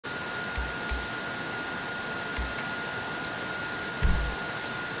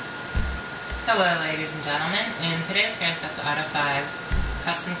Hello ladies and gentlemen, in today's Grand Theft Auto 5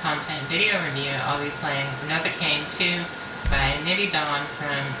 custom content video review I'll be playing Novacaine 2 by Nitty Don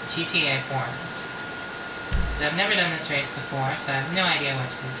from GTA forums. So I've never done this race before, so I have no idea what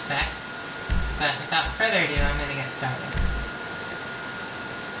to expect, but without further ado I'm going to get started.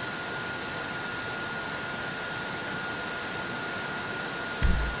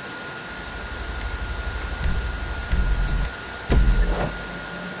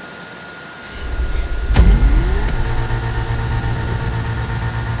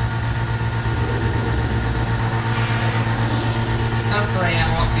 Hopefully I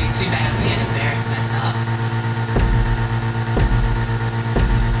won't do too badly and embarrass myself.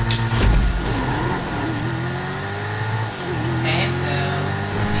 Okay, so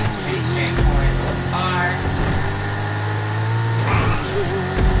seems pretty straightforward so far.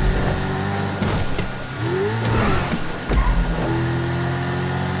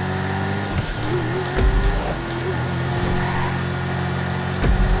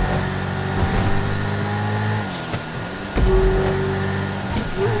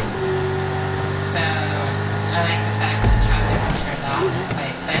 I like the fact that traffic is turned off, it's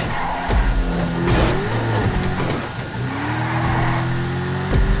quite quick.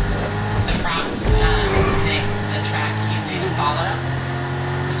 The props make the track easy to follow,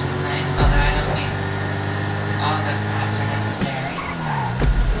 which is nice, although I don't think all the props are necessary.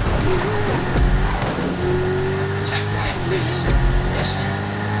 The checkpoint solution is sufficient.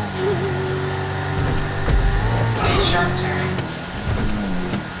 A sharp turn.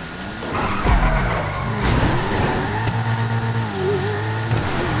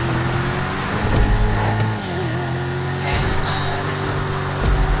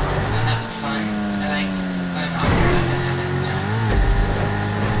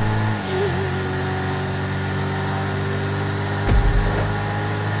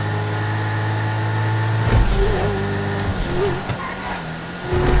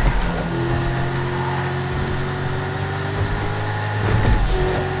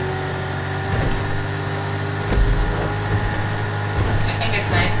 It's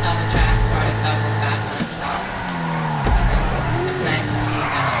nice how the track sort of doubles back on itself. It's nice to see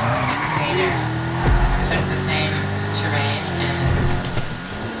that the creator took the same terrain and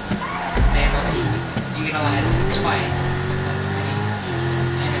was able to utilize it twice. That's pretty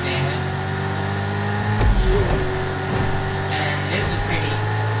innovative. And it is a pretty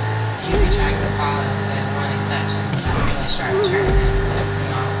easy track to follow, with one exception, that really sharp turn that took me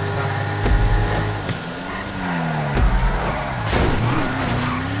off the line.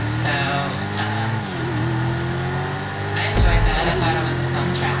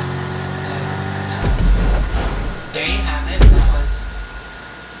 There you have it. That was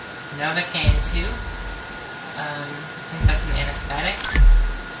Novacaine 2. I think that's an anesthetic.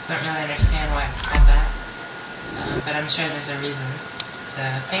 Don't really understand why it's called that, but I'm sure there's a reason. So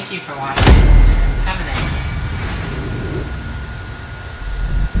thank you for watching, and have a nice day.